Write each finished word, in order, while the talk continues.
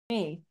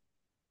Me.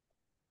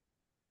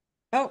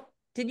 Oh,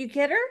 did you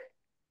get her?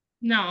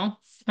 No,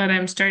 but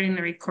I'm starting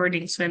the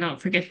recording so I don't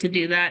forget to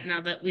do that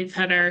now that we've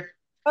had our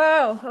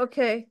Oh,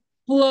 okay.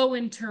 flow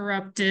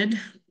interrupted.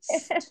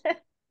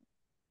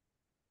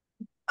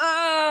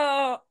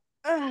 Oh,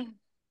 Yeah,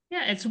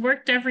 it's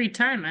worked every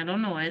time. I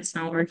don't know why it's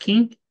not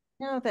working.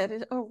 no, that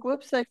is. Oh,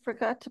 whoops! I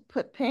forgot to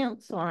put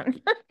pants on.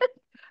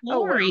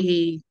 Oh well.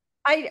 Lori.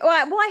 I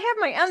have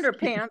my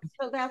underpants,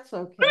 so that's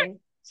okay.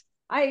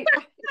 I.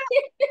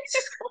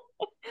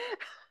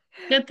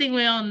 Good thing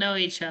we all know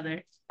each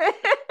other.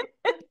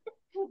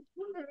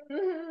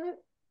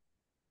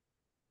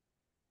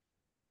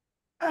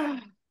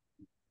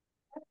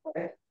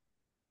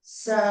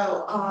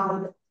 So,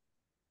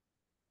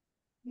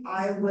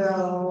 I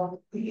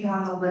will put you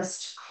on the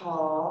list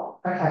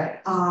call. Okay.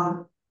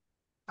 Are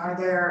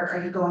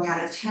you going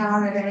out of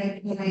town at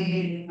any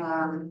point?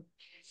 Um,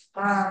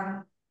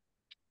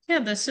 Yeah,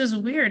 this is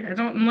weird. I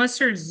don't, unless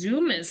her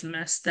Zoom is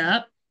messed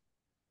up.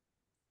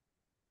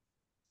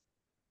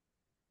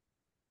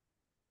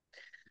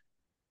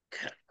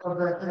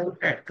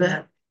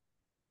 the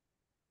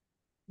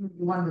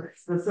one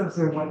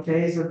specifically what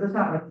days, but it's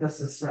not like this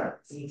is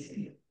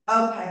easy.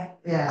 Okay.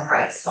 Yeah. All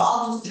right, so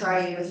I'll just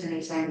try you with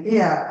anything.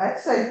 Yeah, I'd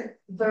say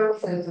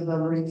Thursdays are the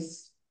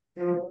least.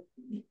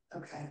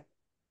 Okay.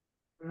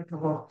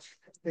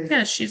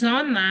 Yeah, she's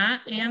on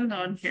that and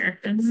on here.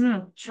 I don't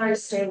know. Try to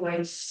stay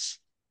away.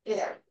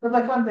 Yeah, but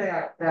like one day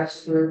I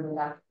that's through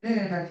that.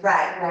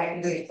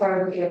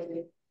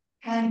 Right.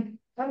 And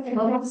okay,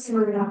 well, let's see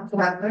what we have.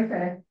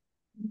 Okay.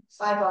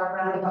 Sidebar,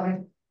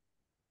 right?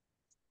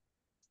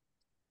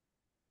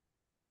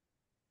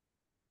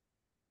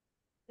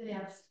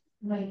 Yes.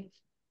 Right.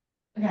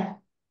 Okay.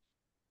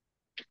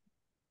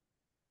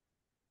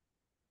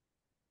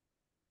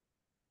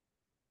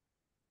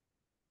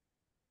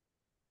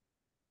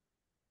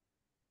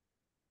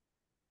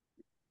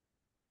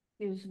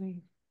 Excuse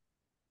me.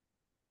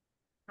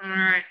 All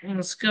right,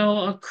 let's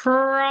go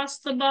across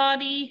the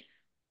body.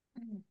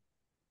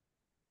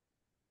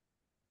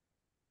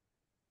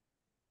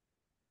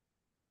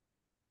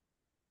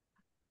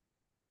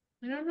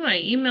 I don't know.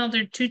 I emailed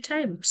her 2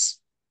 times.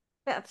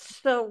 That's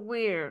so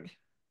weird.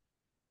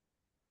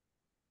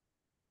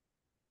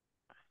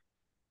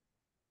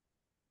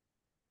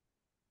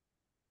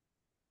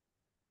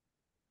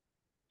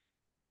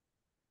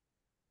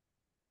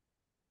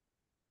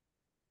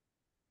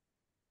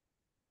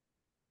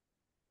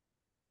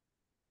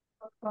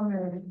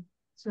 Okay.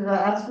 So I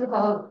asked you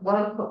about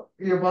what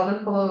your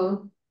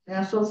watercolor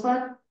national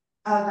sign?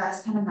 Oh,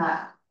 that's kind of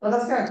that. Well,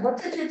 that's good.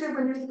 What did you do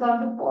when you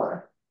done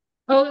before?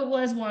 Oh, it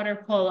was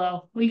water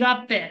polo. We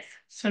got fifth,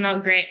 so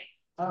not great.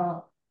 Uh,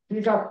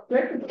 you got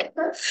picked.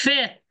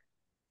 Fifth,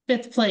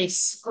 fifth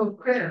place. Oh,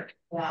 great.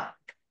 Yeah.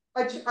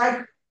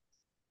 I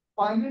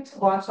find it to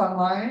watch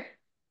online,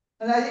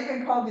 and I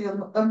even call the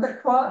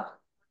Olympic Club,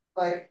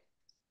 like,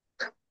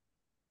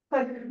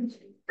 like,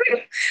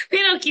 We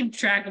don't keep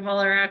track of all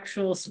our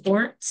actual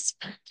sports.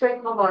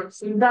 take the like,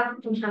 so that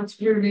sometimes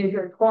you need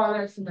your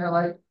aquatics, and they're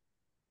like,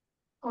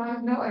 oh, I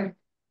have no idea.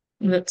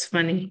 That's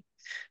funny.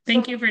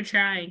 Thank you for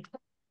trying.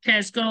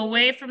 Guys, go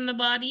away from the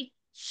body.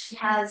 She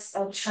has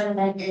a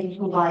tournament in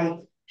Hawaii.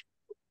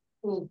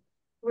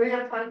 We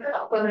have fun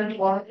but in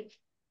Hawaii.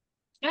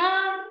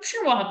 I'm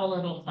sure we'll have a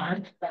little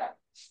fun.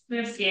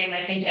 This game,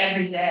 I think,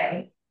 every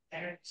day.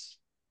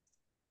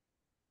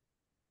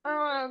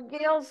 Oh,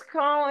 Gail's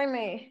calling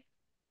me.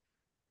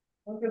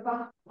 Okay,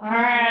 bye. All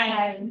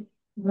right.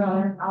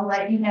 No, I'll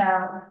let you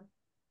know.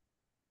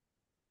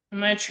 I'm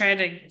gonna try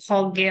to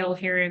call Gail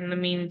here in the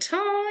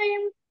meantime.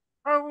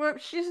 Oh,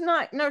 look, she's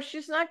not. No,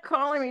 she's not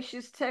calling me.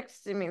 She's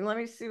texting me. Let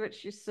me see what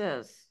she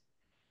says.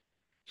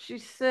 She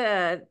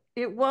said,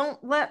 it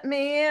won't let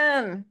me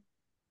in.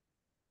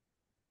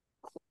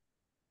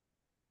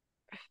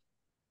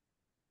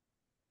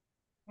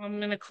 I'm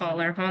gonna call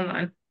her. Hold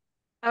on.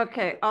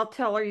 Okay, I'll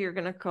tell her you're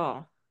going to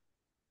call.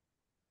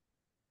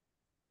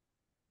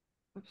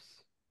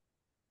 Oops.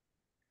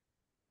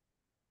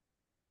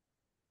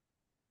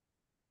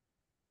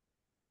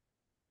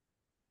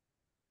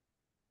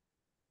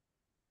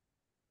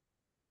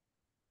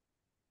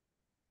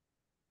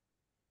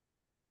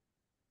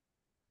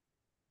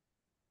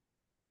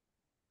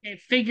 Okay,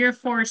 figure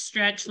four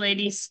stretch,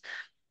 ladies.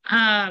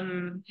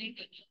 Um,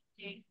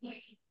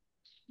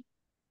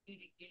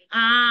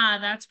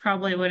 that's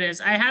probably what it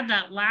is. I had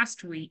that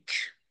last week.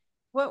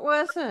 What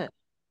was it?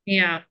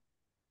 Yeah.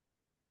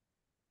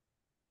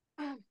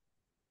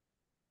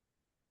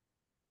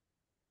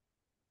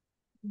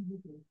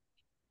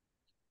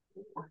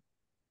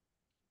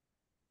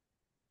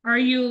 Are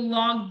you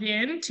logged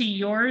in to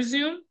your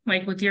Zoom,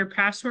 like with your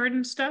password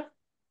and stuff?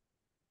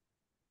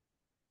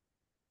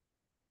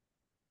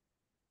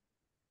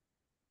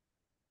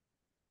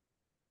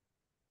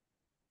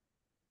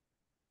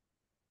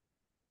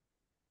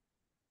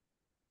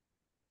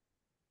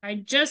 I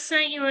just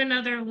sent you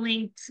another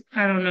link,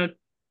 I don't know,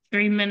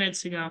 3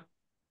 minutes ago.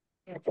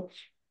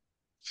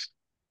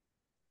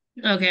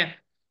 Okay.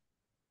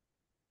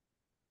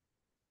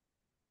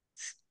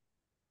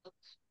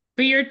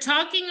 But you're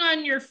talking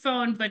on your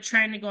phone, but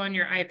trying to go on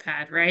your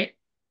iPad, right?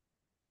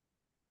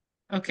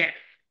 Okay.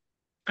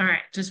 All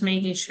right. Just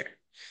making sure.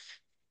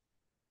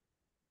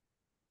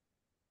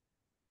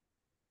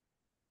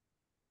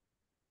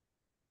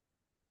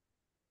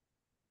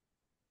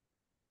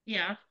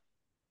 Yeah.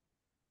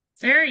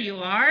 There you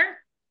are.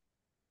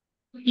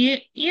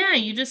 Yeah,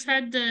 you just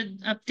had to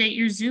update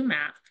your Zoom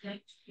app.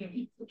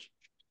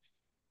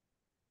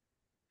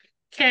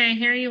 Okay,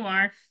 here you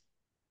are.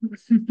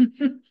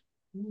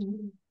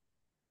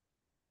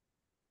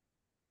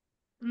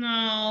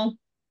 No,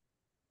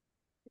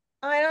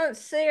 I don't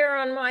see her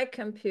on my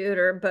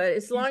computer, but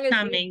as she's long as you,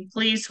 coming.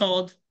 Please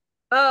hold.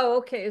 oh,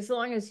 okay, as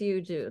long as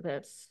you do,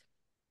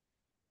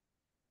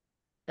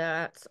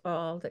 that's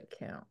all that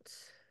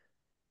counts.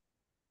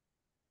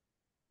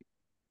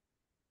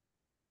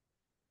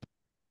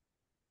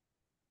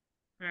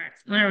 All right,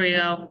 there we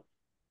go.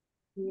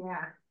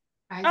 Yeah.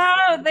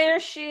 Oh, there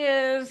she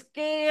is,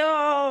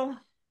 Gail.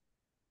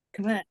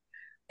 Come on.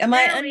 Am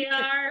There I we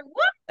are.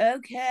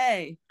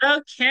 okay?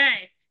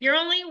 Okay, you're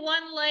only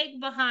one leg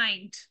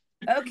behind.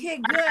 Okay,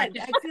 All good. right.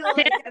 I feel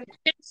like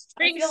I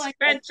String feel like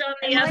stretch on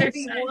I the other might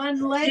be side. one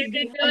You leg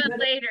can do behind, it but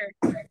later.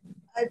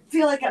 I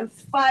feel like I'm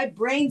 5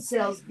 brain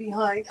cells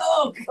behind.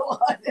 Oh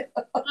God.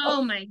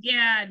 Oh my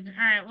God.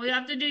 All right, we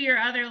have to do your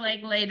other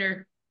leg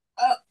later.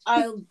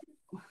 I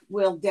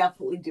will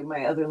definitely do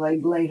my other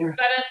leg later.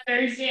 But on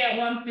Thursday at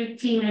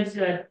 1:15 is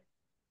good.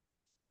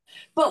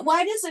 But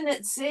why doesn't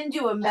it send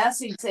you a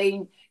message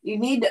saying you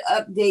need to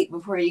update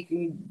before you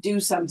can do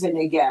something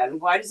again?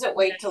 Why does it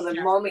wait till the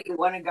moment you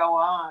want to go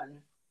on?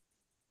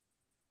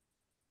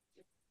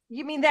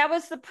 You mean that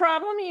was the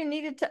problem? You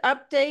needed to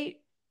update?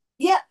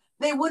 Yeah,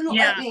 they wouldn't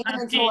let Yeah, me in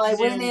until update I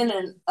went Zoom. in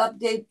and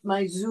update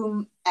my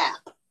Zoom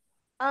app.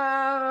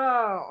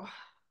 Oh.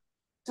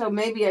 So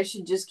maybe I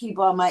should just keep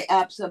all my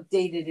apps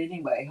updated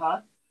anyway,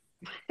 huh?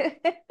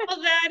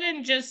 Well, that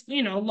and just,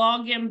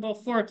 log in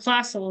before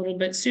class a little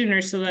bit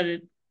sooner so that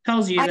it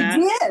tells you I that.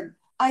 did.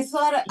 I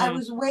thought I Yeah.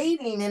 was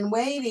waiting and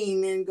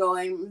waiting and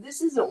going,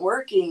 this isn't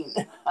working.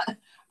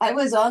 I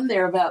was on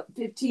there about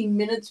 15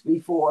 minutes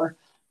before.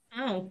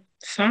 Oh,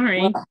 sorry.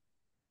 Well,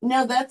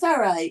 no, that's all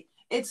right.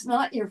 It's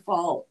not your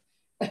fault.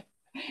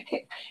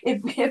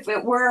 If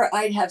it were,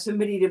 I'd have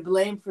somebody to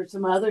blame for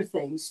some other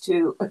things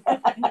too. All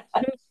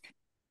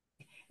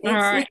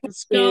It's the right,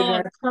 let's go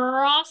computer.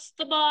 across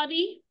the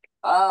body.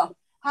 Oh,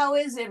 how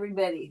is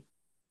everybody?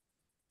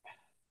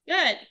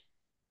 Good.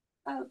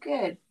 Oh,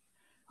 good.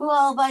 Who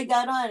all have I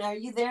got on? Are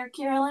you there,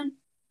 Carolyn?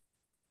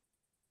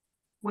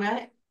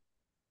 What?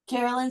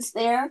 Carolyn's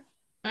there.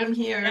 I'm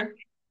Yeah. here.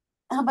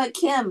 How about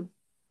Kim?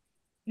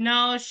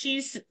 No,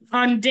 she's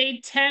on day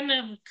 10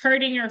 of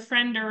carting her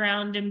friend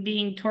around and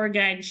being tour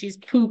guide. She's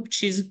pooped.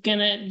 She's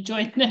gonna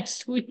join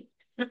next week.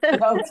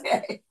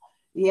 Okay.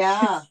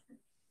 Yeah.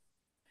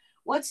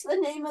 What's the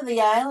name of the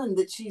island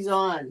that she's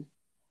on?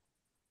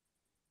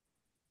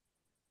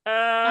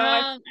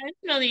 I don't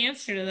know the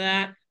answer to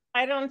that.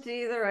 I don't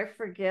either. I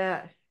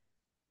forget.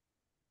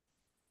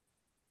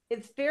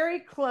 It's very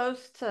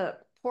close to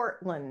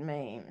Portland,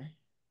 Maine.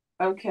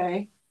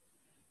 Okay.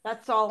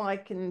 That's all I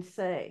can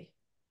say.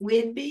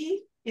 Whidbey?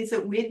 Is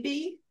it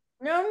Whidbey?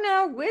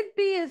 No,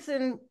 Whidbey is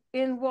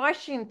in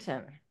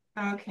Washington.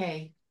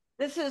 Okay.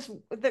 This is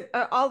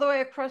all the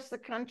way across the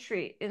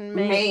country in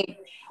Maine. Maine.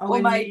 Oh, Well,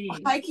 in my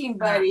Maine. hiking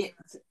buddy,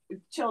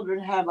 children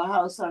have a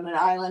house on an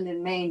island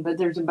in Maine, but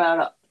there's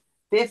about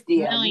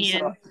 50 of them. So,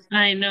 Million.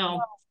 I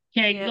know.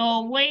 Okay, Yeah.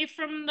 go away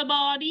from the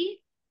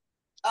body.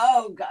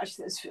 oh gosh,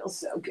 this feels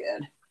so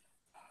good.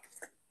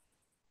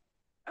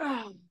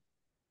 Oh,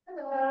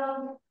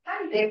 Hello.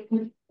 Hi there.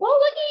 Well,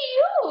 look at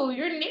you.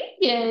 You're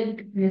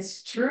naked.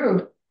 It's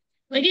true.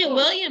 Look at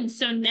William,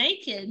 so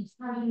naked.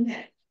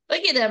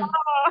 Look at him.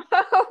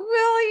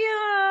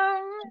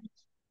 William.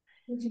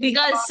 He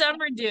got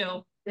summer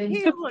dew.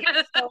 He looks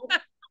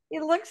he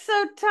looks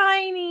so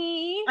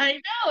tiny. I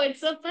know, it's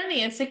so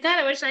funny. It's like, God,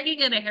 I wish I could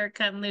get a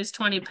haircut and lose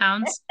 20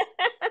 pounds.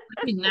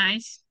 That'd be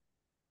nice.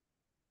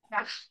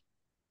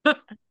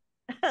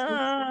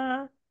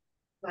 Uh,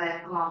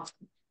 But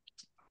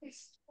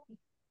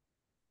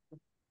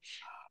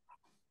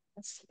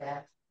that's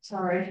bad.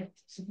 Sorry.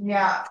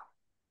 Yeah.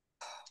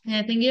 Yeah,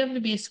 I think you have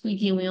to be a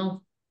squeaky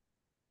wheel.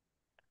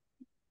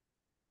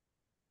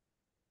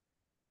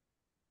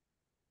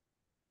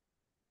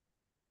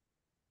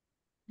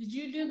 Did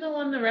you do the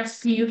one the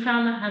recipe you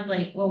found that had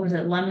like, what was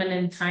it, lemon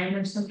and thyme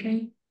or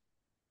something?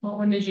 What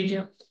one did you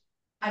do?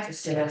 I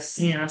just did a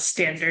Yeah,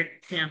 standard.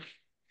 Yeah,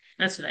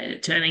 that's what I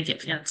did too. I didn't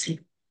get fancy.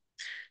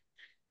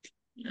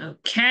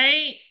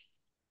 Okay,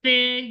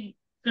 big.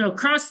 Go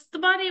across the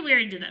body. We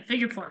already did that.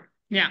 Figure four.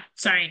 Yeah,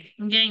 sorry.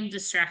 I'm getting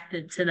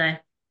distracted today.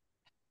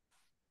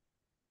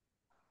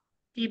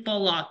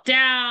 People locked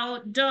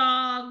out,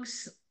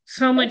 dogs,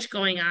 so much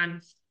going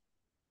on.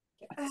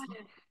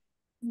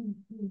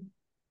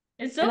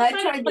 It's so And I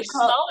funny how tried to much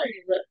call smaller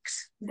he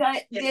looks.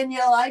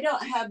 Danielle. I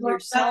don't have your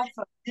cell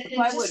phone. If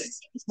I would have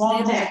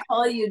been able to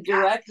call you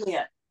directly,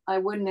 I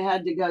wouldn't have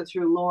had to go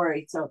through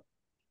Lori. So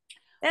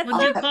that's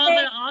Would you call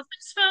okay. the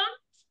office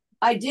phone?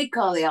 I did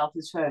call the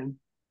office phone.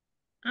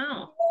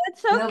 Oh,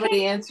 It's okay. Nobody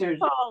You answered.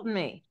 called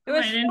me. It I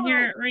was didn't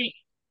hear it ring.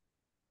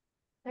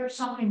 There's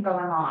something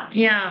going on.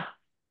 Yeah.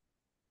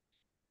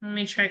 Let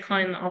me try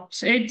calling the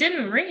office. It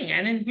didn't ring.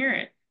 I didn't hear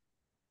it.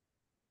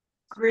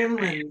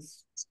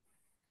 Gremlins.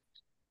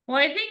 Well,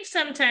 I think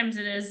sometimes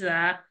it is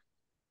that.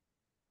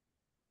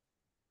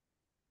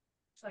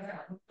 It's like a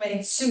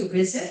made soup,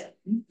 is it?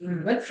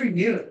 Good for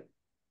you.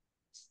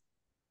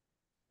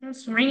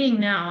 It's ringing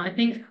now. I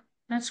think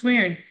that's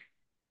weird.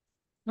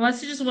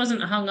 Unless it just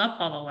wasn't hung up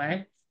all the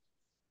way.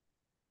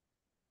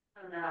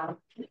 I don't know.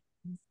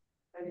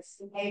 But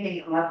it's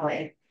maybe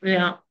lovely.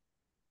 Yeah.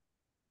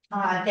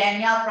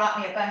 Danielle brought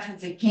me a bunch of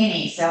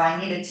zucchini, so I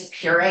needed to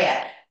puree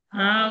it.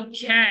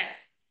 Okay.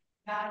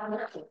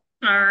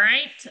 All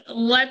right.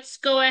 Let's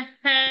go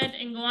ahead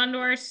and go onto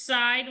our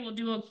side. We'll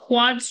do a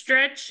quad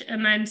stretch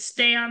and then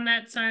stay on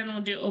that side and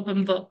we'll do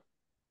open book.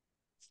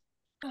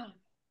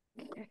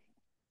 okay.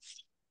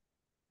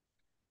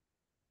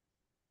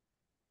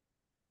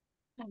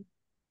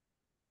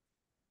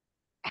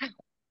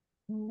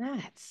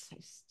 Nuts. I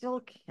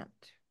still can't.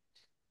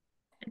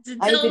 It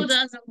still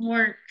doesn't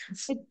work.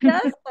 It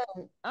doesn't.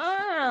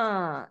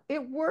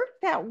 It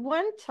worked that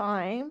one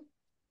time.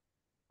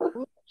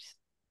 Oops.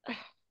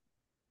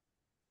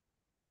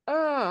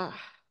 Ah,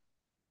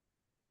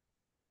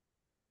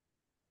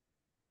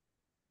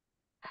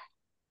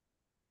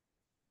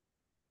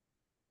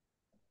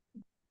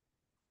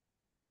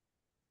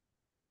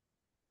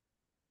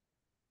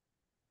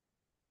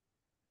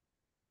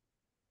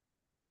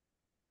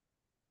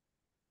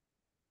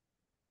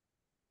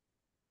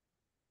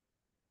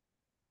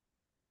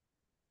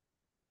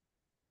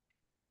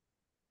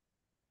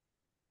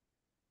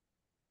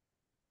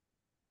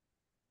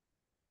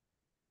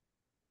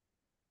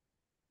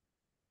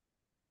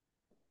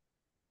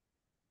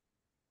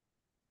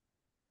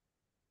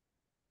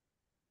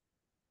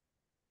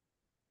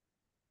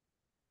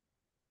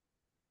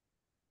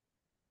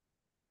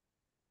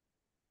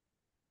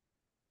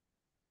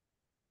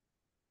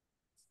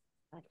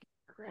 I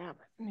can grab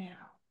it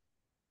now.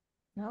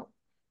 Nope.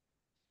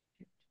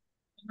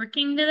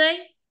 Working today?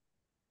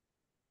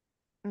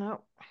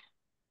 Nope.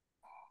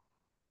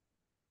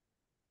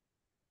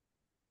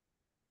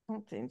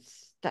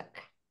 Something's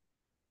stuck.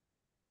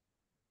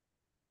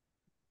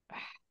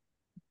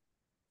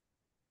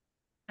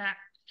 Ah.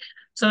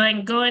 So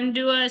then go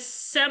into a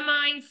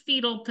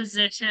semi-fetal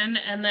position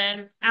and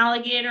then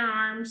alligator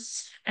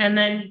arms and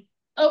then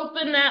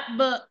open that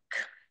book.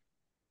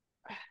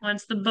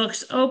 Once the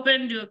book's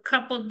open, do a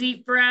couple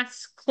deep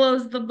breaths,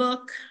 close the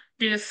book,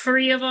 do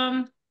 3 of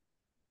them.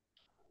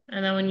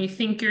 And then when you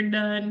think you're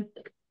done,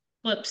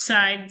 flip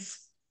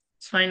sides.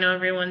 So I know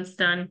everyone's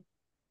done.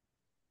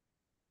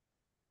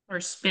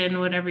 Or spin,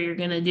 whatever you're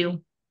gonna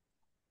do.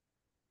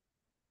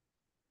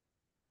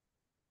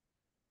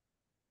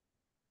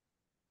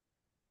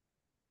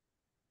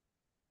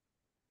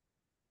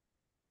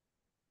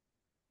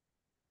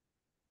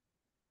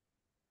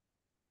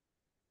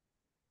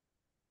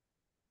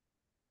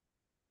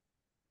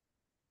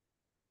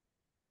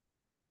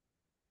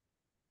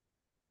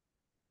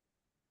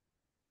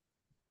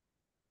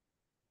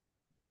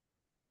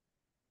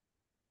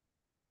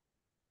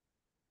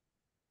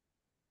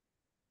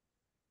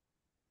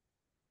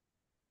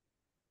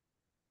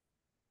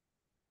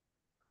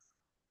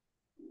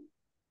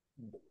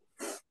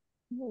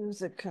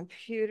 There's a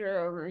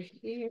computer over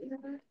here.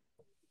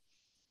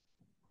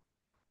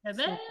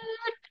 So,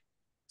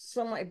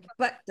 so my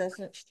butt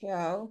doesn't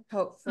show, Oh,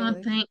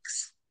 hopefully.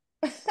 thanks.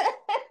 I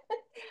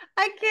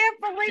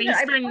can't believe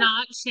Thanks it. for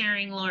not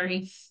sharing,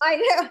 Lori. I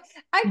know.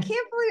 I can't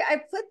believe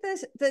I put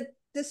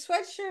the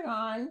sweatshirt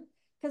on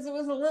because it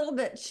was a little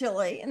bit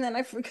chilly, and then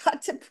I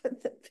forgot to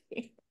put the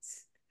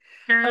pants.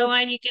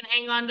 Caroline, you can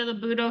hang on to the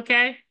boot,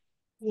 okay?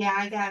 Yeah,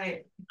 I got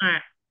it. All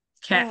right.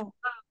 Okay. Oh,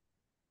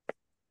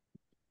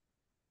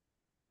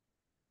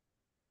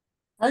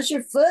 How's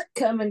your foot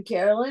coming,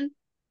 Carolyn?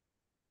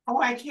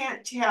 Oh, I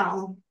can't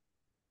tell.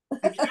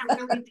 I can't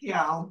really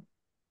tell.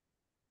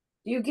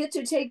 Do you get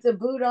to take the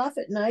boot off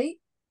at night?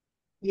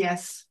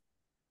 Yes.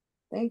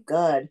 Thank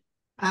God.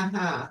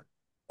 Uh-huh.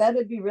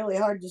 That'd be really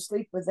hard to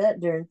sleep with that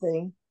darn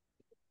thing.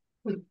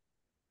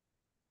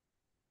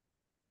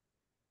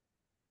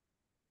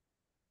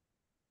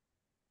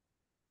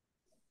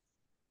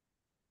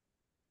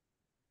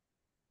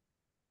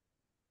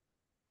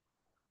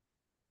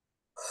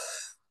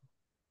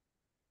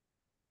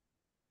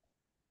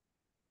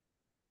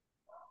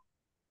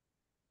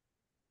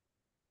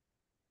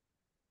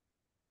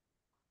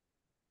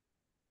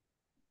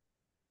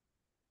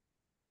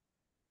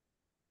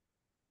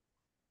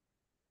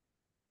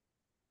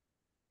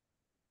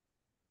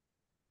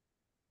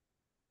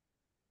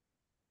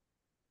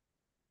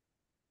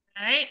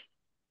 All right.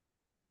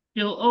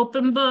 You'll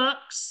open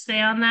books, stay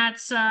on that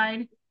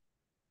side.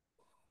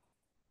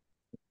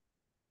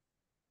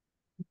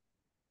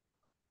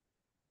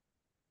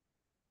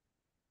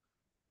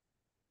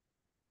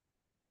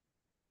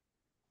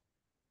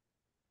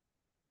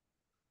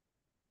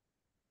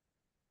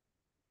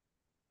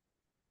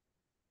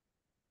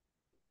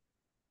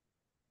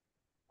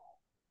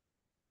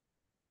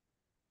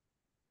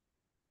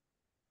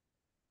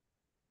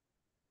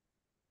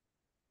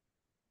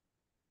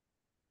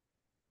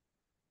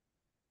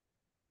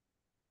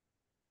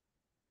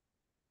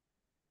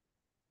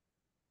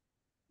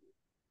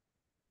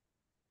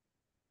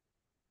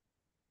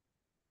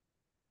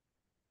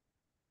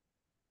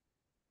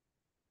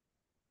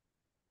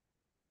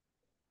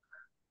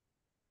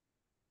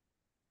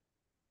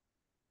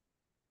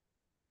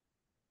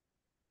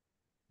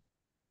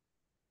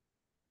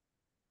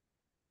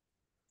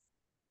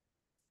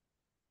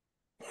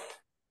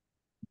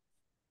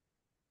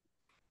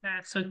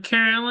 Okay, so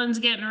Carolyn's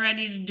getting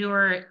ready to do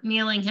her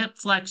kneeling hip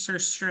flexor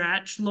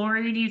stretch.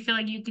 Lori, do you feel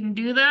like you can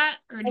do that?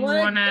 Or I do you want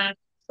want to to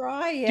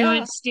try, do yeah.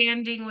 it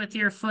standing with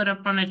your foot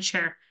up on a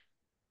chair?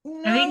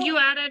 I think No. you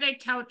added a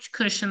couch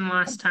cushion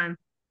last time.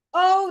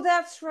 Oh,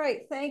 that's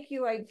right. Thank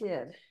you. I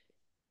did.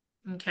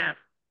 Okay.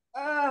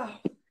 Oh,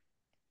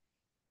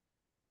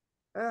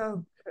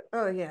 oh,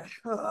 oh, yeah.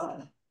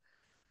 Oh.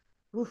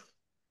 Oof.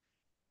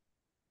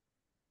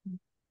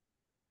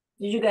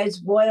 Did you guys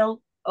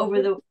boil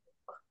over the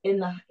in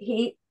the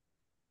heat?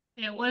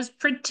 It was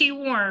pretty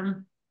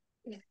warm.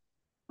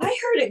 I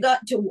heard it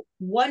got to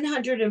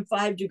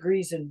 105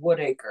 degrees in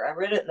Woodacre. I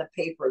read it in the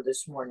paper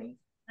this morning.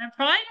 I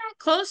probably got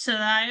close to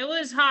that. It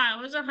was hot.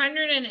 It was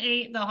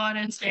 108 the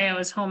hottest day I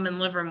was home in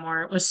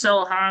Livermore. It was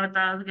so hot I thought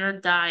I was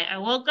gonna die. I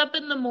woke up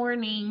in the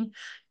morning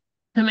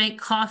to make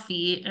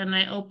coffee and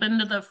I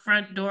opened the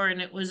front door and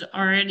it was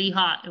already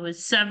hot. It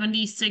was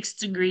 76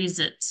 degrees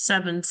at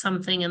 7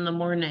 something in the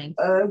morning.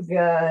 Oh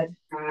God.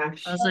 I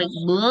was like,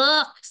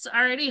 look, it's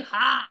already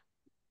hot.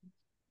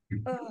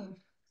 Oh.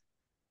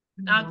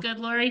 Not good,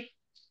 Lori.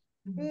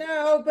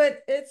 No,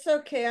 but it's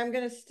okay. I'm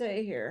gonna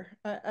stay here.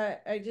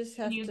 I just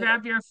Can have you to.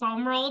 grab your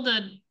foam roll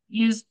to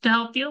use to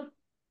help you?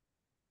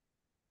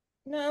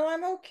 No,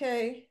 I'm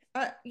okay.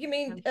 You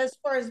mean as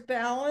far as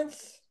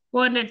balance?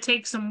 Well, to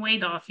take some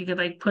weight off, you could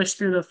like push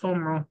through the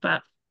foam roll,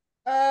 but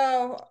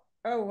Oh,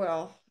 oh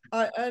well.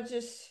 I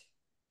just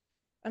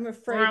I'm we're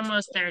afraid.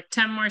 almost there.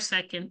 10 more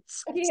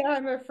seconds. Yeah,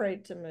 I'm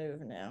afraid to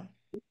move now.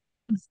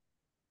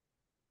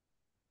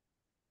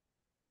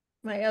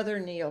 My other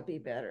knee will be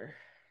better.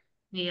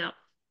 Yep.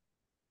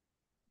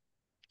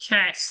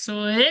 Okay,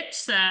 switch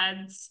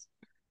sides.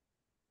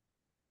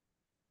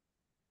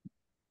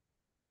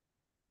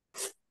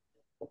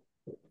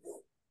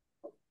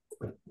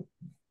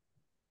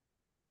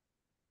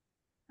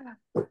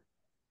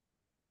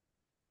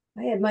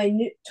 I had my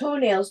new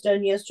toenails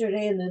done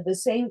yesterday and they're the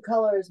same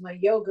color as my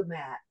yoga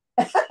mat.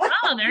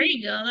 Oh, there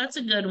you go. That's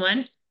a good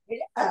one.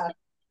 Yeah.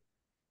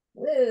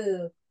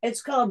 Ooh.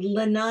 It's called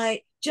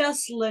lanai,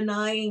 just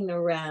lanaiing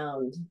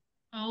around.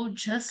 Oh,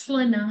 just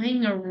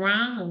lanaiing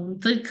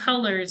around the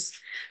colors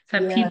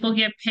that Yeah. people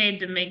get paid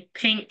to make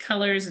paint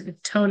colors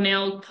and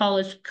toenail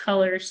polish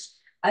colors.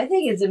 I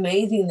think it's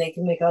amazing they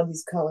can make all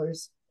these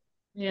colors.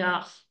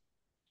 Yeah.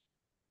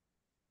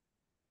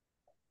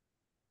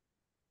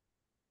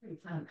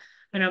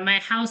 I know my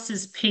house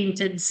is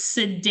painted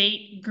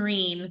sedate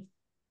green.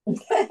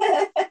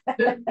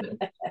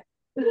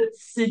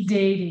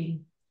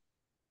 Sedating.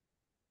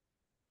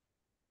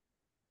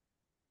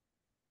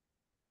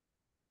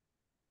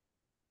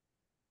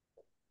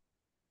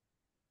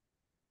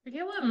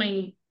 Forget what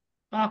my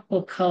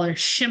aqua color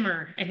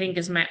shimmer, I think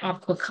is my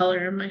aqua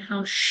color in my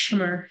house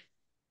shimmer.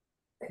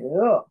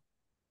 Cool.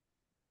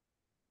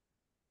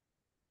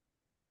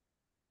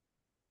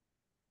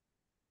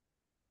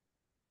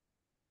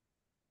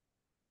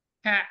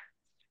 Okay.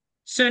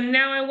 So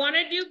now I want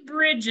to do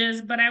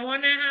bridges, but I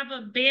want to have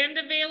a band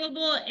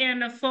available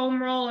and a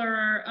foam roll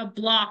or a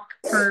block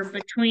for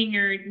between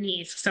your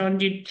knees. So I'm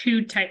gonna do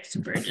two types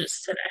of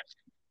bridges today.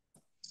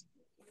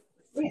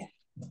 Yeah.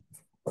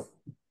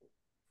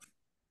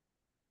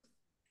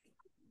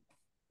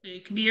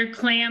 It could be your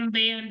clam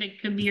band,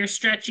 it could be your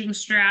stretching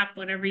strap,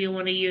 whatever you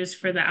want to use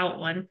for the out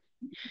one.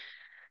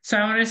 So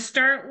I want to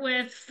start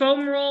with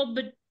foam roll,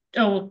 but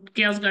oh,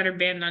 Gail's got her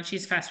band on.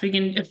 She's fast. We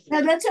can.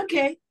 No, that's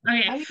okay.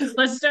 Okay,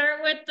 let's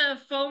start with the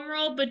foam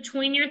roll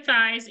between your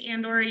thighs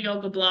and or a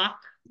yoga block.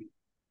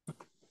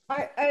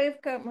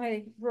 I've got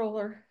my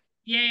roller.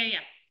 Yeah.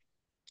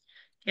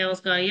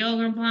 Gail's got a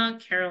yoga block.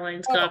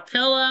 Caroline's got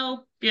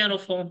pillow.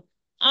 Beautiful.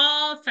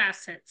 All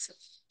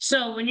facets.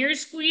 So when you're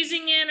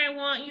squeezing in, I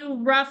want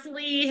you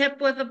roughly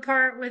hip width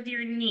apart with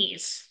your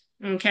knees.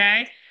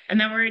 Okay. And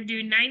then we're going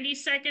to do 90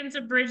 seconds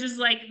of bridges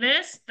like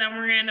this. Then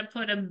we're going to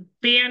put a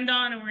band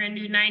on and we're going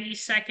to do 90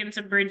 seconds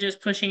of bridges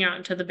pushing out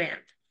into the band.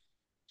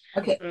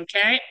 Okay.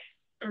 Okay.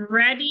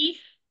 Ready,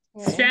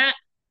 set,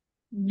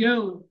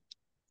 go.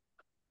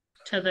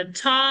 To the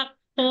top,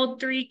 hold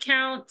 3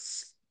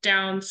 counts,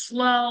 down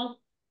slow.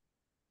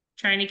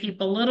 Trying to keep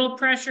a little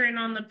pressure in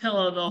on the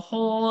pillow the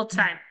whole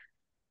time.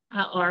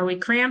 Uh-oh, are we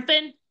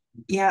cramping?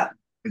 Yeah.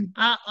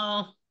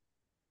 Uh-oh.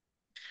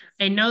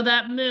 I know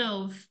that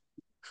move.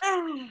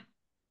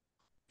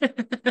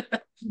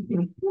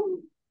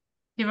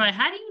 You're like,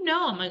 how do you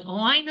know? I'm like,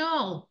 oh, I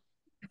know.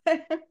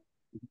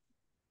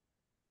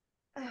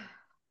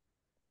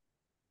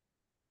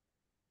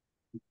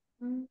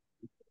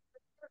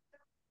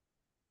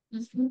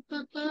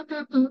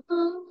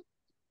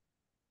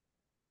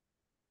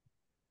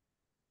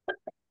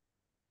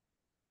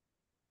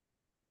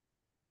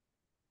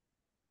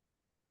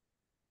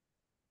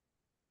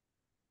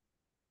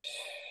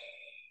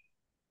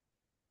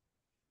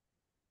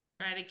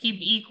 Try to keep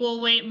equal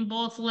weight in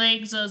both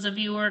legs. Those of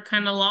you who are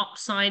kind of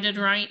lopsided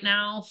right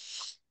now.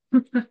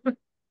 Am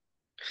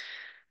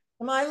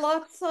I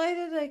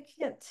lopsided? I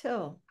can't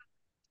tell.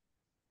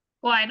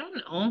 Well, I don't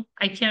know.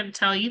 I can't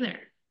tell either.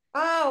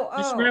 Oh,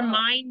 Just oh, oh,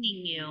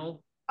 reminding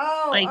you,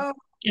 oh, like, oh.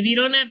 If you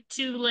don't have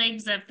two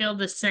legs that feel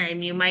the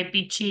same, you might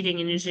be cheating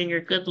and using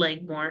your good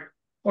leg more,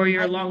 or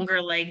your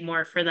longer leg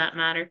more for that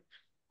matter.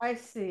 I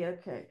see.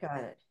 Okay,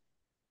 got it.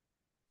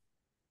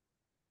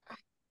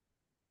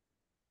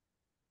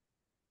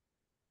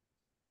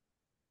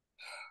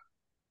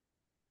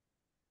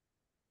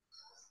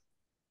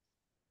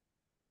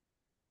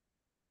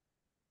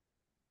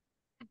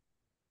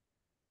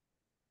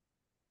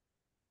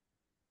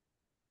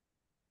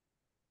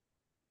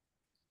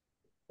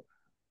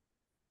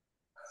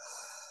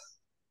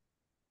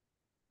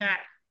 Okay.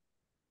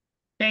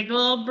 Take a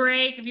little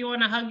break. If you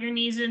want to hug your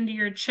knees into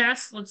your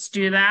chest, let's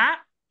do that.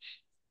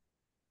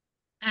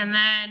 And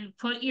then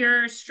put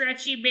your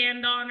stretchy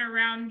band on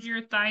around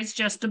your thighs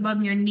just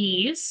above your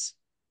knees.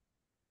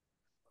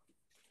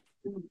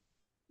 And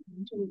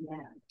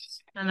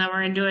then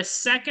we're going to do a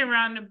second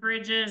round of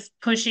bridges,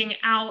 pushing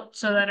out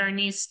so that our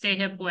knees stay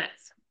hip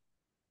width.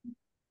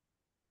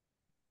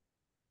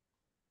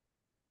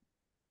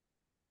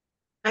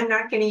 I'm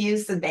not going to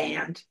use the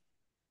band.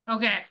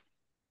 Okay.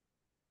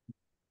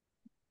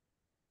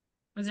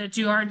 Was it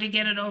too hard to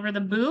get it over the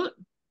boot?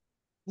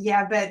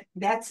 Yeah, but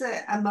that's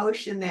a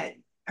motion that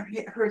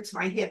hurts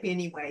my hip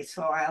anyway,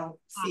 so I'll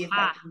see if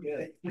I can do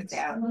it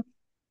without.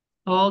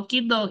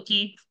 Okie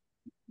dokie.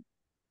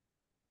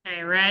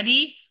 Okay,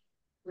 ready?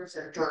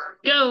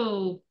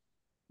 Go.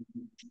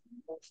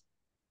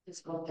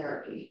 Physical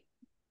therapy.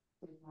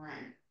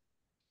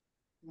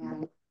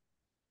 Yeah.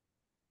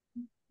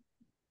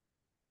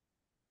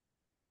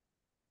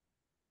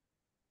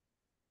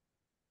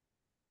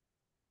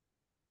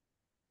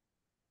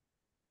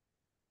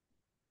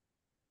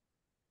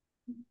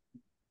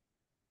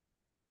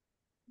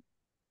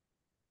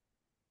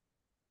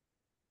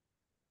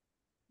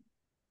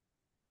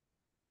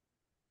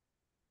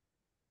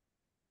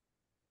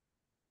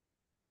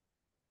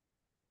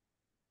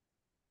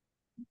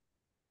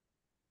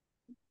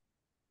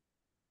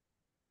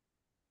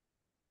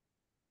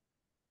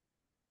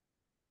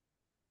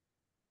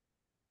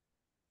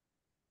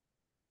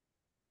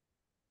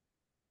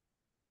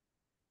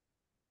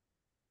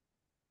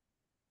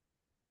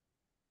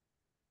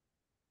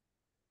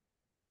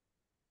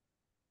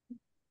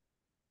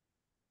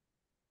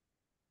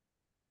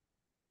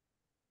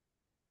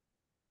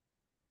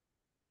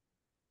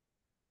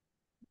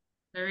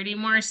 30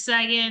 more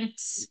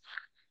seconds.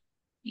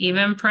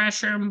 Even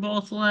pressure in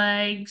both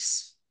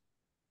legs.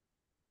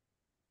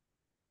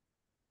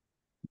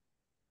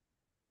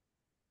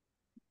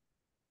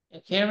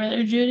 Okay over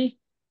there, Judy?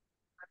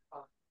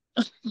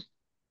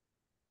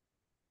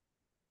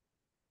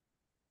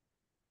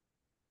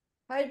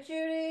 Hi,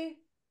 Judy.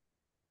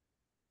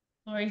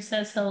 Lori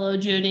says hello,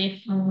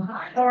 Judy.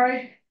 Hi,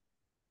 Lori.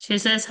 She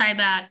says hi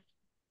back.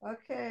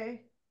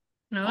 Okay.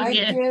 No, Hi,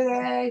 again.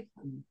 Judy.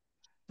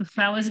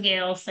 That was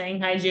Gail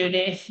saying hi,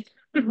 Judy.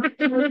 Okay,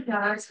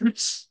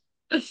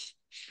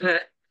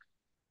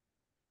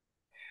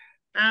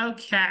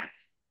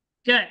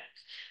 good.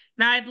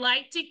 Now I'd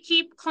like to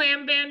keep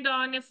clam band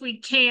on if we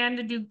can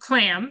to do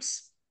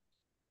clams.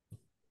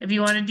 If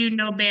you want to do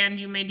no band,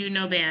 you may do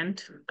no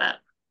band, but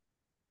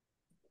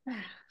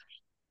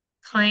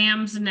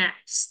clams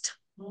next.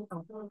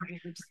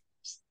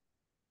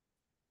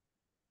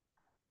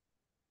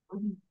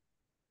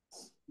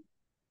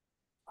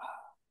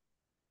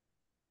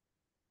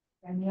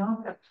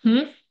 Danielle, Hmm?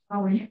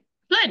 how are you?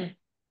 Good.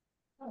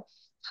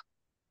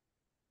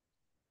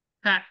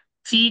 Okay.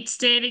 Feet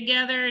stay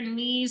together,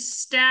 knees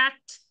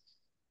stacked.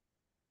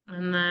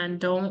 And then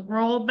don't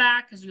roll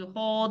back as you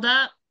hold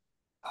up.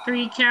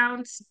 3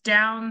 counts,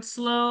 down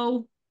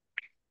slow.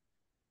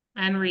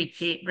 And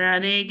repeat.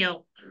 Ready,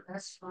 go.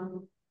 That's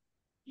fun.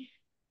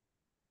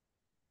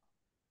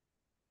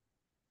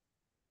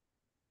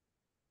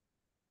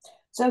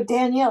 So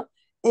Danielle,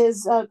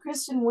 is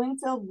Kristen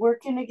Wingfield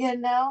working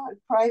again now in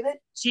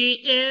private? She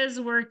is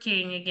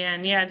working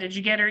again. Yeah, did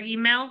you get her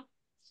email?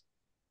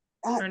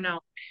 Or no?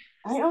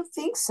 I don't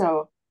think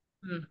so.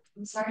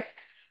 I'm sorry.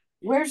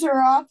 Where's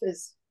her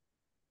office?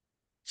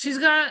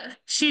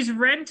 She's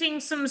renting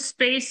some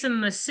space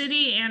in the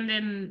city and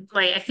in,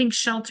 like, I think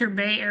Shelter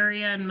Bay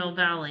area in Mill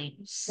Valley.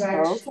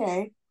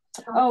 Okay.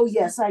 Oh,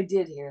 yes, I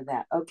did hear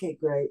that. Okay,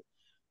 great.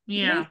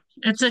 Yeah,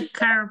 it's a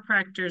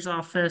chiropractor's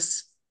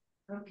office.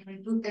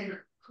 Okay.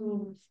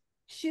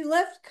 She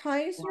left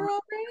Kaiser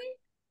already?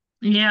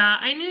 Yeah,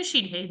 I knew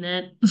she'd hate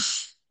it.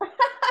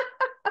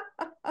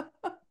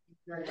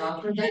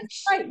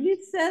 Right, you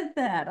said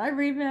that. I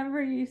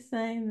remember you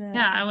saying that.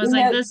 Yeah, I was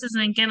like, this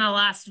isn't gonna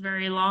last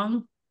very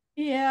long.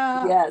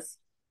 Yeah. Yes.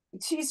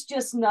 She's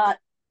just not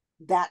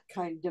that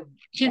kind of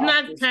She's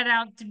doctor. not cut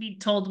out to be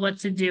told what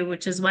to do,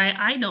 which is why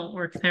I don't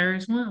work there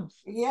as well.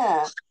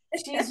 Yeah.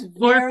 She's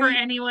Or for very,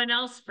 anyone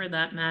else for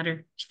that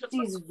matter.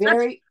 she's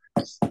very,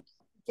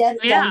 get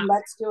it Yeah. done,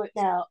 let's do it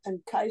now. And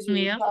Kaiser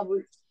Yeah. would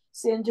probably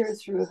send her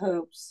through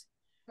hoops.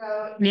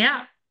 So,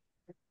 Yeah.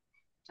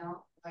 don't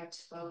like to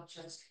go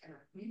just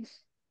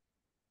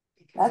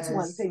That's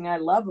one thing I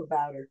love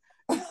about her.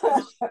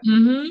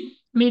 Mm-hmm.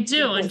 Me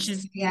too. And Because-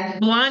 she's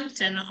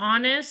blunt and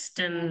honest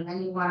and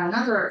And you want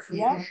another.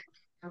 Yeah.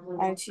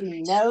 And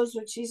she knows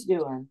what she's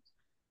doing.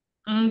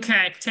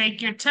 Okay,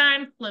 take your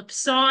time, flip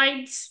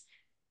sides.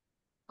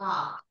 So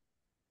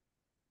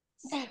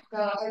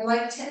I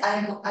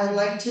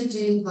like to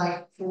do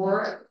like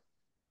 4.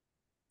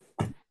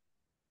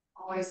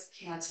 Always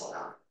cancel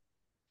out.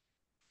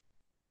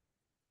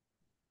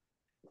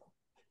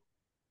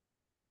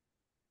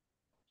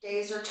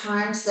 Days or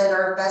times that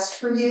are best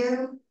for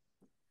you?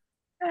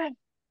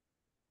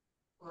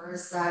 Or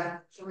is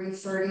that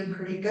 3:30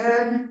 pretty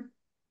good?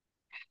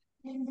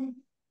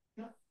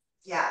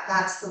 Yeah,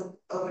 that's the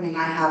opening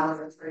I have on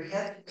the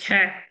 30th.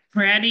 Okay,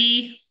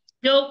 ready,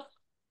 go.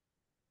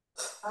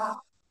 Oh,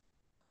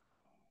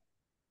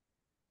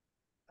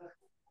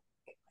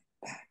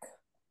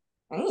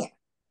 Man.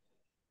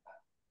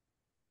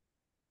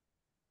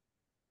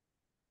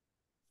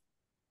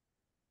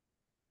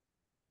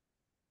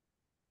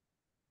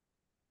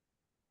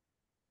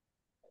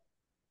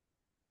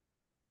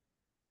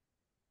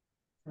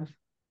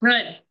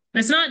 Good.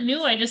 It's not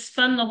new. I just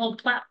spun the whole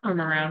platform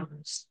around.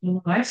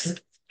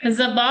 Because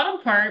the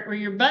bottom part where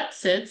your butt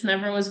sits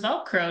never was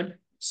Velcroed.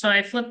 So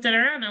I flipped it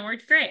around and it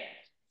worked great.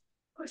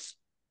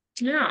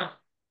 Yeah.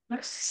 nice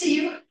to see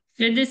you.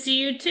 Good to see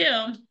you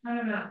too. I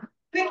don't know.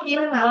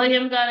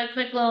 William got a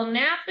quick little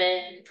nap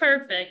in.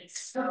 Perfect.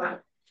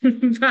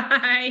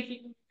 Bye.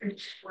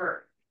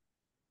 Work.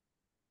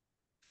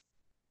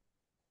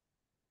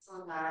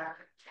 On that.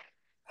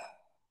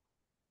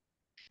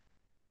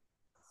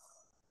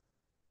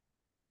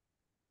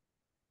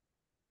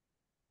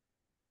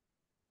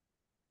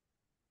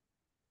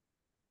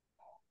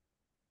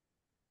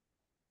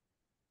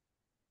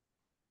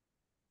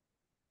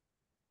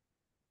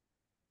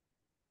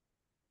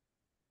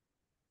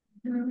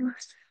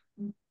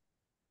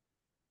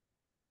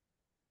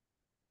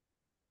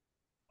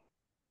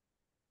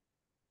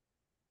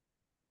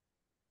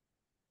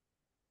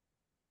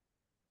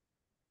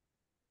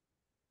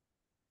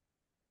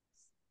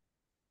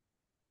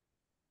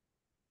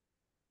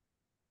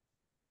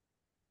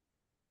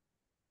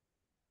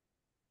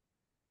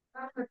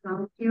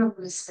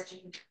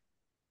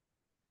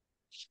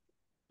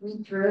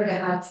 Read through it.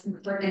 It has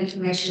important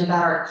information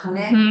about our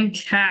clinic.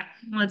 Okay,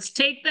 let's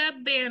take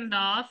that band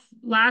off.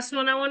 Last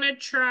one I want to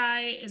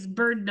try is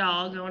bird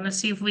dog. I want to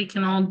see if we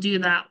can all do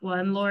that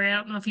one. Lori, I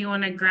don't know if you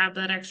want to grab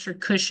that extra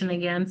cushion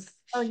again.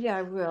 Oh, yeah,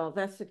 I will.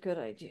 That's a good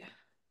idea.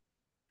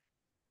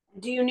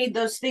 Do you need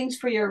those things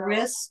for your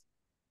wrists?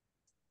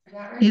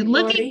 Hey,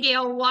 look Lori? at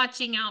Gail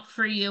watching out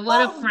for you.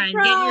 What a friend.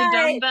 Right. Getting your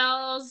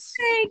dumbbells.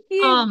 Thank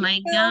you. Oh my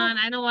Gail. God.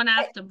 I don't want to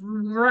have to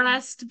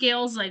rest.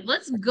 Gail's like,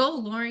 let's go,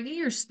 Lori. Get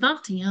your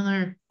stuff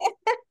together.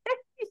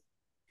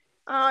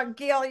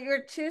 Gail,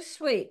 you're too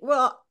sweet.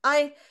 Well,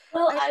 I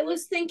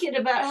was thinking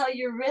about how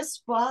your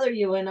wrists bother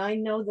you, and I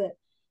know that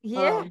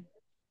yeah,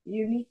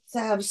 you need to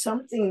have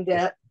something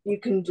that you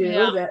can do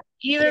Yeah. that.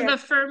 Either Yeah. the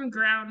firm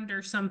ground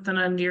or something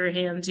under your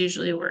hands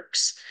usually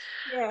works.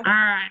 yeah. All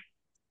right.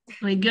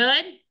 We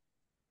good?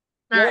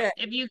 All Yeah. right.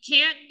 If you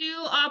can't do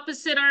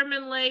opposite arm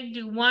and leg,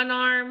 do one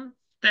arm,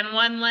 then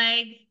one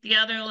leg, the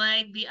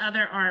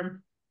other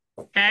arm.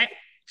 Okay.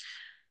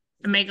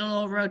 And make a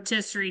little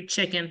rotisserie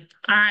chicken.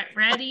 All right,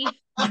 ready?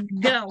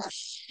 Go.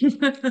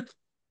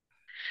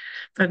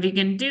 But if you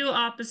can do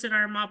opposite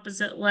arm,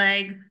 opposite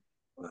leg,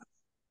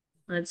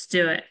 let's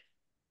do it.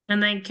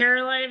 And then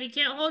Caroline, if you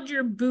can't hold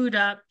your boot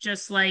up,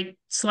 just like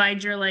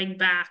slide your leg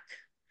back.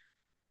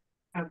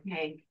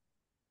 Okay.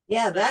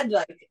 Yeah, that'd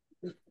like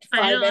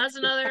I know 5 that's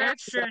another pounds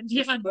extra. on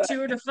You it, have but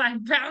 2 to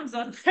 5 pounds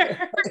on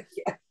there.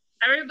 yeah,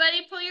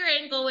 Everybody put your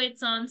ankle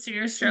weights on so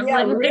you're yeah,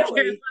 struggling with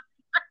really.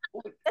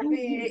 Would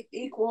be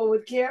equal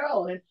with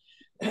Carol.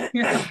 And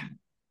your...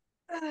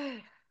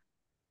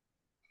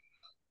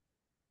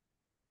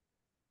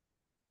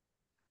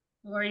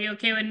 Are you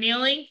okay with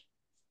kneeling?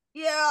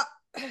 Yeah.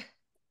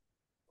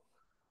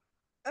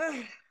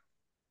 Caroline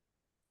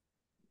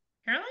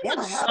yeah,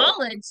 looks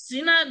solid.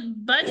 She's not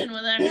budging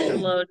with extra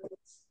load.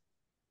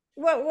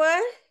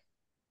 What?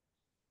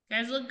 You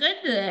guys look good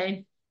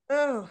today.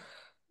 Oh.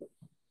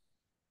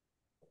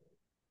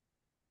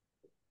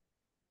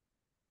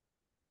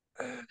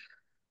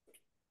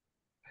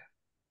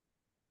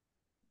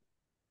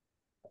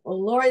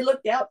 well, Lori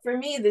looked out for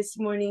me this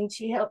morning.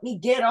 She helped me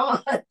get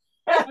on.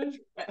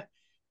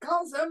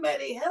 Call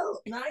somebody help.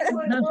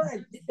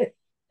 911.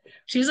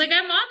 She's like,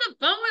 I'm on the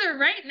phone with her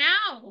right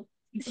now.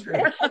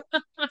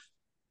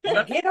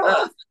 Get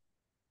off.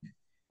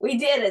 We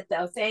did it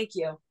though. Thank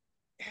you.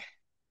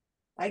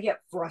 I get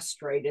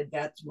frustrated.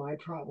 That's my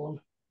problem.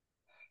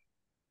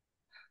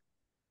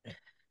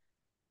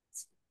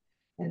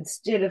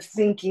 Instead of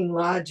thinking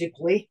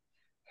logically,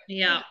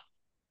 Yeah.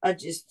 I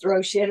just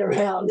throw shit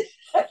around.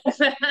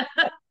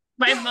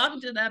 My mom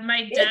did that.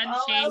 My If dad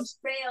all changed else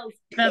fails,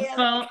 the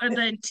phone or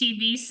the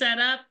TV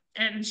setup,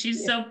 and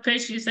she's so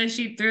pissed. She said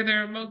she threw the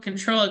remote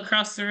control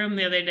across the room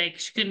the other day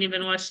because she couldn't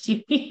even watch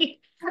TV.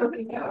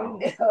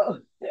 No.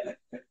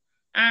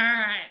 All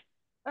right.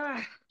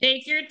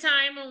 Take your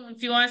time.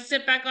 If you want to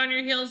sit back on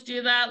your heels,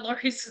 do that.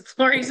 Lori's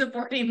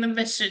aborting the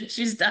mission.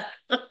 She's done.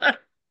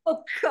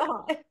 Oh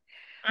God.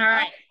 All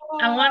right.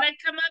 I want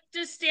to come up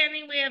to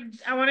standing.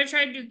 I want to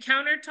try to do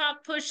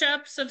countertop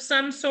push-ups of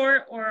some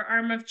sort, or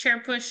arm of chair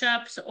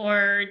push-ups,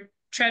 or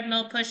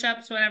treadmill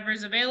push-ups,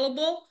 whatever's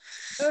available.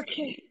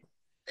 Okay.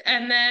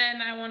 And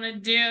then I want to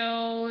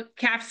do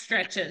calf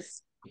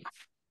stretches.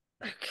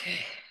 Okay.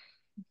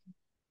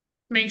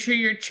 Make sure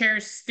your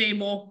chair's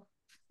stable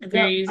if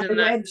you're using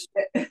that. Wedged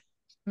it.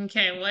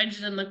 Okay,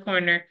 wedged in the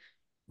corner.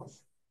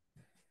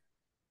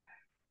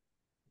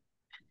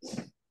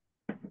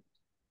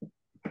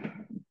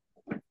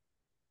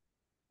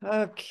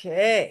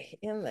 Okay,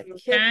 in the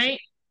kitchen. Okay.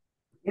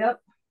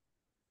 Yep.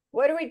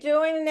 What are we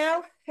doing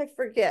now? I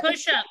forget.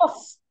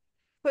 Push-ups.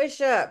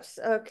 Push-ups.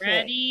 Okay.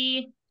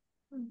 Ready,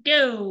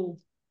 go.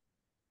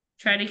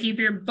 Try to keep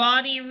your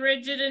body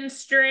rigid and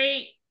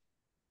straight.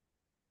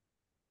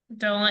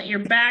 Don't let your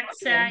back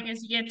sag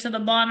as you get to the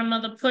bottom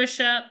of the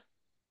push-up.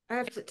 I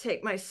have to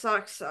take my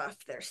socks off.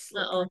 They're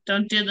slippery. Uh-oh,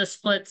 don't do the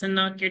splits and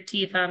knock your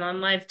teeth out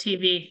on live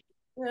TV.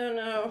 No,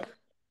 no.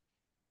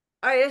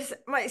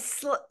 My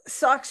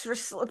socks were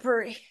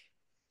slippery.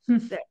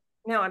 There.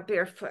 Now I'm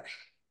barefoot.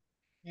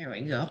 There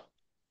we go.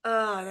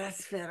 Oh,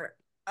 that's better.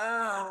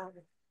 Oh.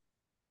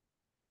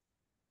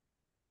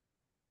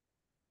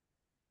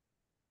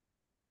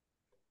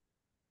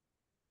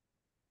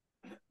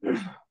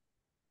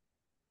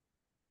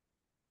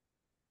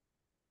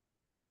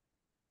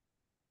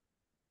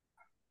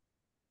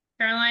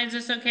 Caroline, is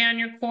this okay on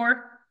your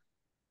core?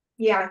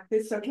 Yeah,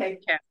 it's okay.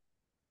 Okay.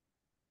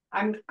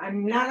 I'm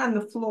not on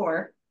the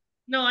floor.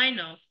 No, I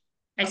know.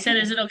 I said,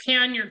 Okay. is it okay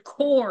on your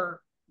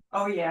core?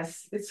 Oh,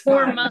 yes, it's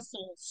Core fine.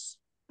 muscles.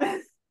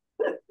 I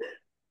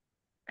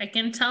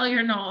can tell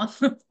you're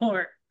not on the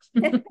floor.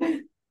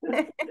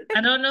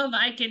 I don't know if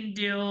I can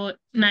do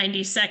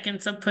 90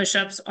 seconds of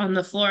push-ups on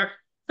the floor.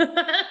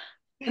 I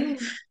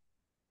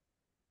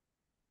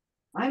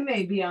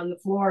may be on the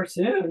floor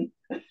soon.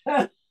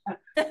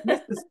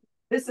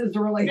 this is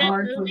really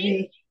hard for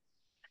me.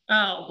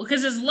 Oh,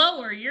 because it's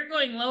lower. You're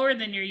going lower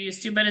than you're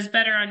used to, but it's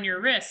better on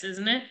your wrist,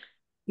 isn't it?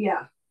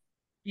 Yeah.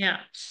 Yeah.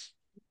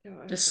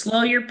 Just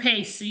slow your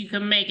pace so you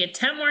can make it.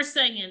 10 more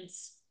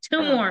seconds.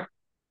 Two more.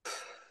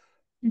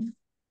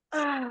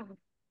 Oh.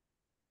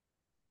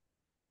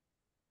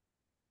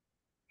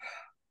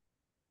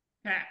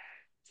 Okay.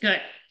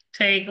 Good.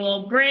 Take a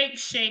little break,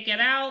 shake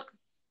it out.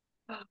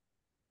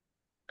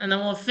 And then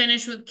we'll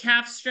finish with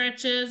calf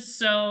stretches.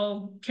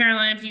 So,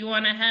 Caroline, if you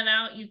want to head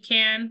out, you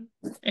can.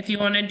 If you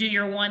want to do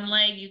your one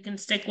leg, you can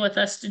stick with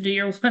us to do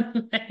your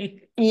one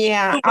leg.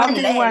 Yeah, I'll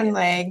do one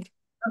leg.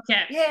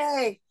 Okay.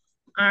 Yay.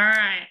 All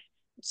right.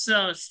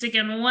 So,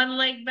 sticking one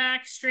leg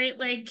back, straight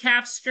leg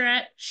calf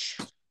stretch.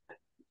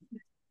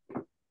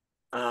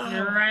 Oh.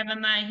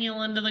 Driving that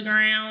heel into the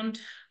ground.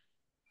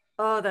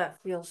 Oh,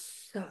 that feels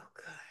so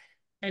good.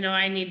 I know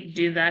I need to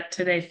do that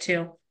today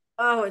too.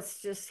 Oh, it's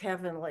just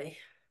heavenly.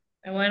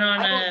 I went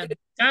on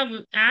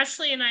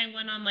Ashley and I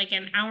went on like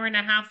an hour and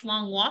a half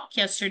long walk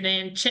yesterday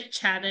and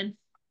chit-chatted.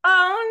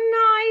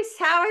 Oh, nice.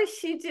 How is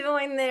she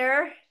doing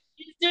there?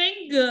 She's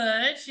doing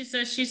good. She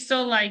says she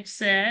still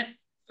likes it.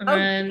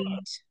 And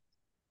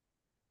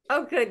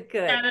good.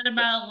 chatted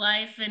about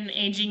life and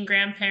aging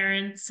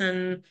grandparents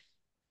and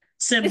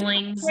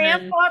siblings. Is your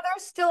grandfather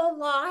still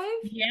alive?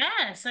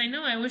 Yes, I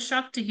know. I was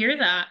shocked to hear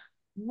that.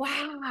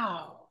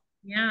 Wow.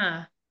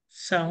 Yeah.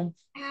 So.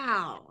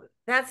 Wow.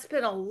 That's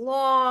been a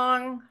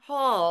long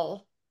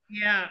haul.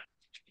 Yeah.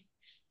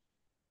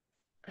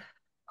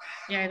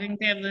 Yeah, I think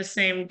they have the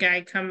same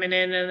guy coming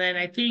in, and then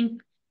I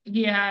think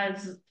he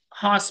has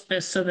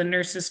hospice, so the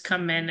nurses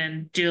come in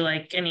and do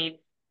like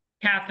any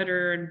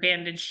catheter and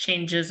bandage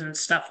changes and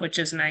stuff, which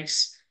is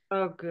nice.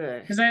 Oh,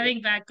 good. Because I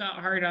think that got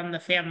hard on the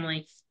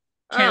family.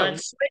 Okay, Oh.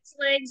 let's switch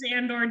legs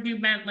and or do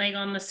bent leg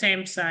on the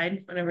same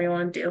side, whatever you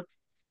want to do.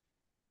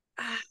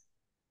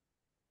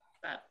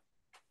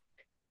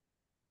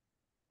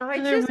 I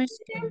just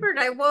remembered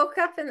I woke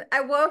up in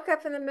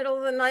the middle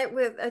of the night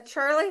with a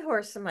Charlie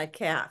horse in my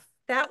calf.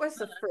 That was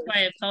the first. That's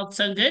why it felt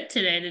so good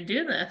today to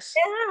do this.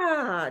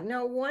 Yeah,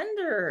 no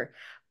wonder.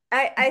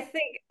 I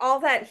think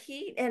all that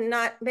heat and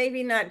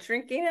maybe not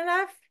drinking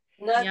enough.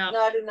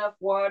 Not enough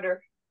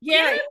water.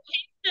 Yeah,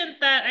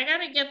 patient that I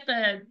gotta get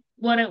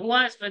what it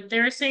was, but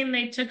they're saying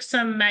they took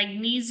some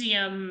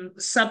magnesium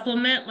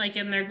supplement like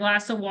in their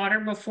glass of water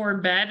before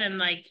bed, and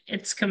like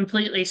it's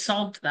completely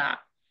solved that.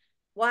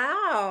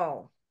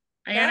 Wow.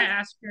 I gotta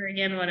ask her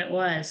again what it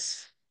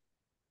was.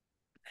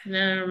 And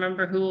then I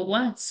remember who it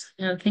was.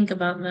 I gotta think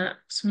about that.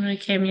 Somebody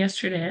came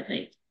yesterday, I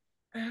think.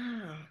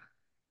 Oh.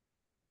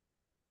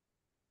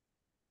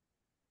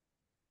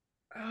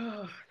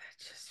 Oh, that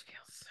just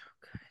feels so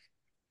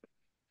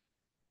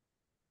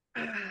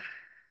good.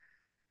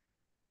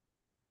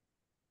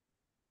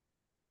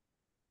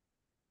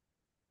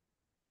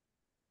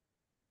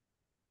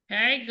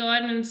 Okay, go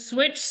ahead and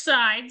switch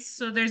sides.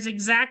 So there's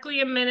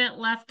exactly a minute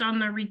left on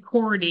the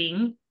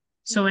recording.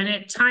 So when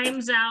it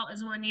times out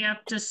is when you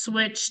have to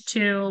switch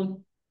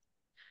to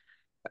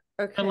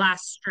the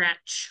last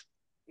stretch.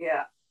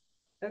 Yeah.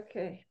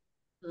 Okay.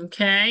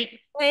 Okay.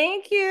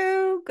 Thank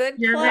you. Good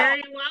You're class.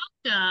 very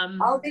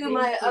welcome. I'll do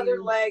my Thank other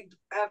you. leg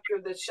after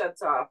this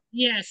shuts off.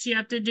 Yes, you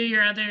have to do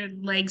your other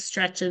leg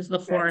stretches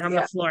before on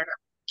Yeah. the floor.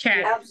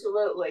 Okay.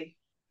 Absolutely.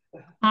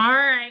 All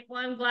right.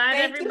 Well, I'm glad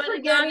Thank you for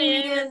everybody got getting me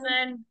in. And in.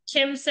 then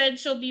Kim said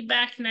she'll be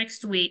back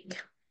next week.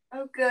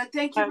 Oh, good.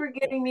 Thank you for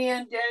getting me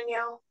in,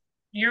 Danielle.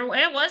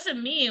 It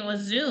wasn't me, it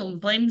was Zoom.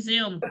 Blame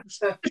Zoom.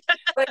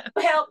 But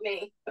you helped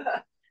me.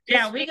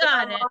 Yeah, we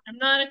got it. I'm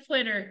not a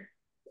quitter.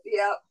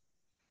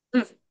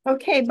 Yep.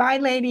 Okay, bye,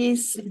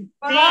 ladies.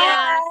 Bye.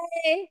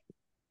 Bye.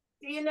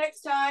 See you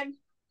next time.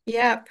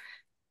 Yep.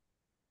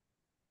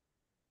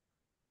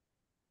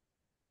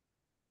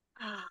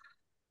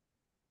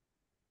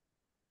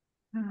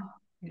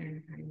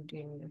 Here, I'm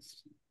doing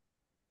this.